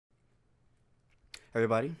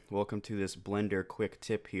Everybody, welcome to this Blender quick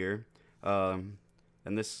tip here. In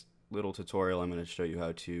this little tutorial, I'm going to show you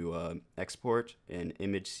how to export an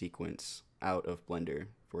image sequence out of Blender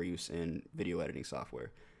for use in video editing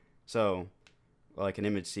software. So, like an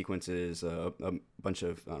image sequence is a bunch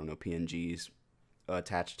of, I don't know, PNGs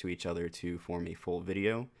attached to each other to form a full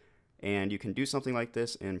video. And you can do something like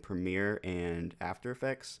this in Premiere and After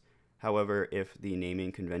Effects. However, if the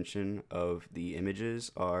naming convention of the images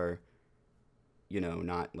are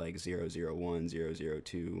not like 001,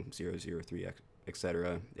 002, 003,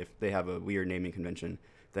 etc. If they have a weird naming convention,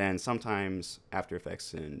 then sometimes After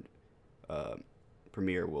Effects and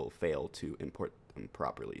Premiere will fail to import them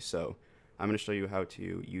properly. So I'm going to show you how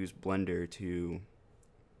to use Blender to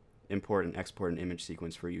import and export an image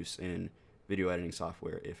sequence for use in video editing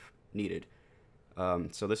software if needed.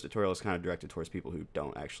 So this tutorial is kind of directed towards people who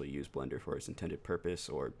don't actually use Blender for its intended purpose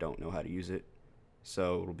or don't know how to use it.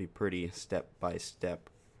 So it'll be pretty step by step.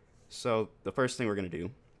 So the first thing we're going to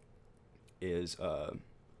do is we're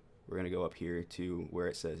going to go up here to where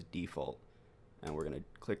it says default, and we're going to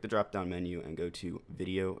click the drop down menu and go to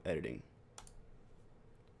video editing.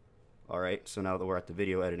 Alright, so now that we're at the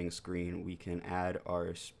video editing screen, we can add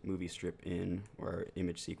our movie strip in, or our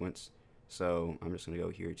image sequence. So I'm just going to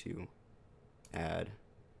go here to add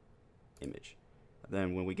image.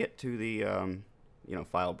 Then when we get to the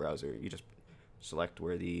file browser, you just select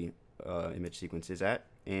where the image sequence is at,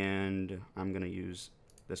 and I'm going to use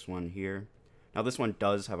this one here. Now this one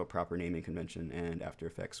does have a proper naming convention, and After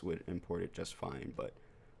Effects would import it just fine, but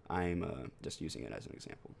I'm just using it as an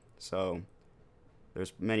example. So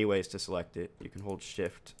there's many ways to select it. You can hold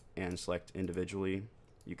shift and select individually.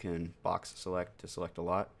 You can box select to select a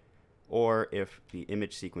lot, or if the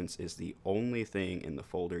image sequence is the only thing in the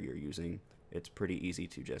folder you're using, it's pretty easy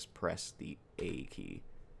to just press the A key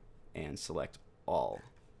and select all.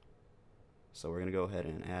 So we're going to go ahead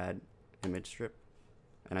and add image strip,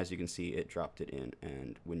 and as you can see, it dropped it in,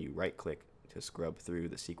 and when you right click to scrub through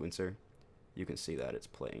the sequencer, you can see that it's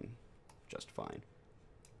playing just fine.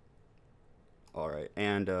 Alright,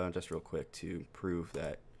 and just real quick to prove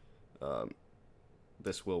that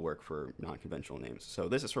this will work for non-conventional names. So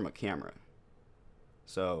this is from a camera.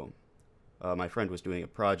 So my friend was doing a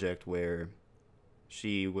project where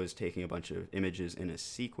she was taking a bunch of images in a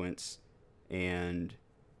sequence, and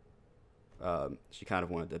she kind of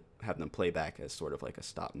wanted to have them play back as sort of like a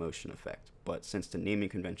stop motion effect. But since the naming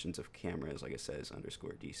conventions of cameras, like it says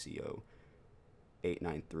underscore DCO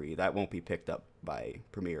 893, that won't be picked up by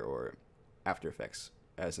Premiere or After Effects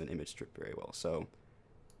as an image strip very well. So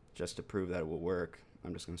just to prove that it will work,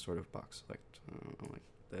 I'm just going to sort of box select like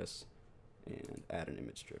this and add an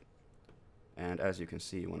image strip. And as you can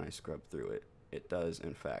see, when I scrub through it, it does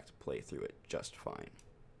in fact play through it just fine.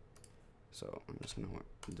 So I'm just going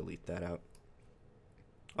to delete that out.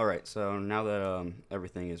 Alright, so now that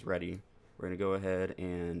everything is ready, we're going to go ahead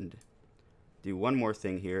and do one more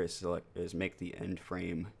thing here, is make the end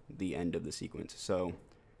frame the end of the sequence. So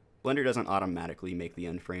Blender doesn't automatically make the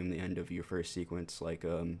end frame the end of your first sequence like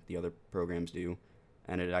the other programs do,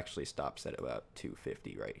 and it actually stops at about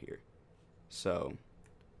 250 right here. So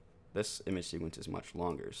this image sequence is much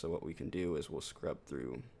longer, so what we can do is we'll scrub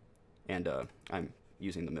through, and I'm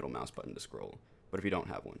using the middle mouse button to scroll, but if you don't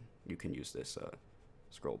have one, you can use this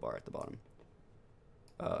scroll bar at the bottom.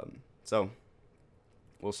 So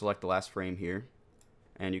we'll select the last frame here,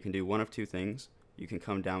 and you can do one of two things. You can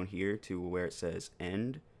come down here to where it says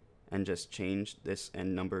end and just change this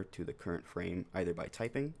end number to the current frame either by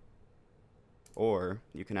typing, or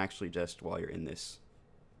you can actually just, while you're in this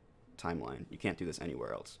timeline, you can't do this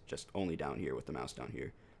anywhere else, just only down here with the mouse down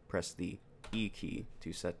here, press the E key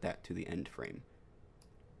to set that to the end frame.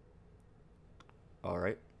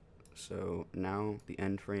 Alright, so now the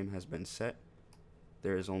end frame has been set.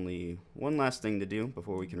 There is only one last thing to do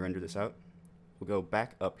before we can render this out. We'll go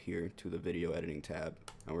back up here to the video editing tab,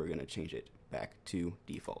 and we're going to change it back to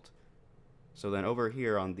default. So then over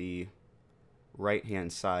here on the right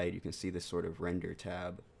hand side, you can see this sort of render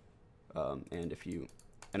tab, and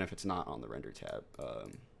if it's not on the render tab,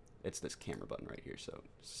 it's this camera button right here. So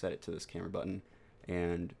set it to this camera button,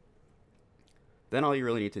 and then all you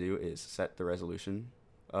really need to do is set the resolution.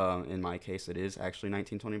 In my case, it is actually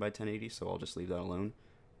 1920 by 1080, so I'll just leave that alone.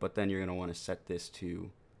 But then you're going to want to set this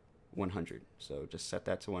to 100. So just set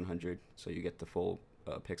that to 100 so you get the full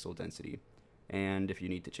pixel density. And if you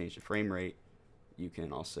need to change the frame rate, you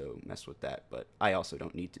can also mess with that, but I also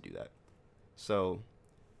don't need to do that. So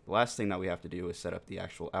the last thing that we have to do is set up the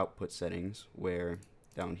actual output settings, where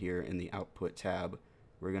down here in the output tab,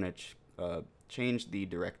 we're going to change the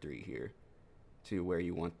directory here to where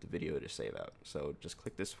you want the video to save out. So just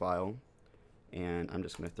click this file, and I'm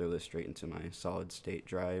just going to throw this straight into my solid state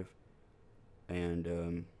drive.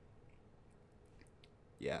 And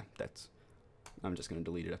yeah, I'm just going to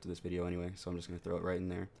delete it after this video anyway, so I'm just going to throw it right in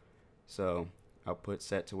there. So output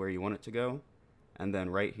set to where you want it to go, and then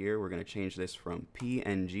right here we're going to change this from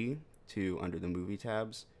PNG to, under the movie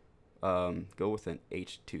tabs, go with an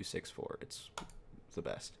H.264. It's the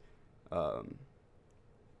best. And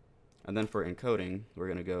then for encoding, we're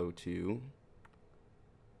going to go to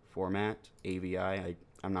format, AVI.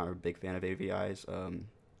 I'm not a big fan of AVIs.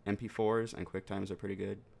 MP4s and QuickTimes are pretty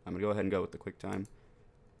good. I'm going to go ahead and go with the QuickTime.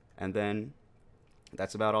 And then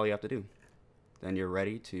that's about all you have to do. Then you're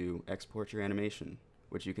ready to export your animation,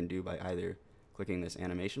 which you can do by either clicking this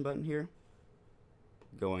animation button here,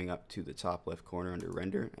 going up to the top left corner under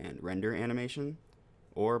render and render animation,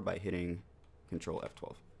 or by hitting Control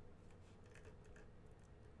F12.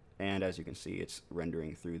 And as you can see, it's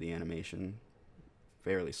rendering through the animation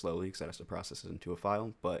fairly slowly because it has to process it into a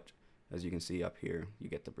file, but as you can see up here, you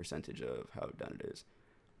get the percentage of how done it is.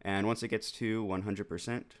 And once it gets to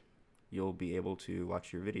 100%, you'll be able to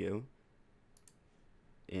watch your video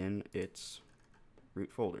in its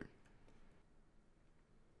root folder.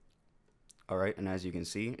 Alright, and as you can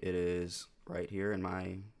see, it is right here in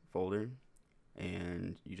my folder,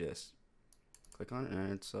 and you just click on it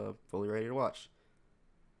and it's fully ready to watch.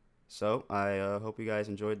 So I hope you guys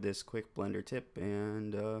enjoyed this quick Blender tip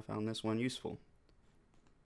and found this one useful.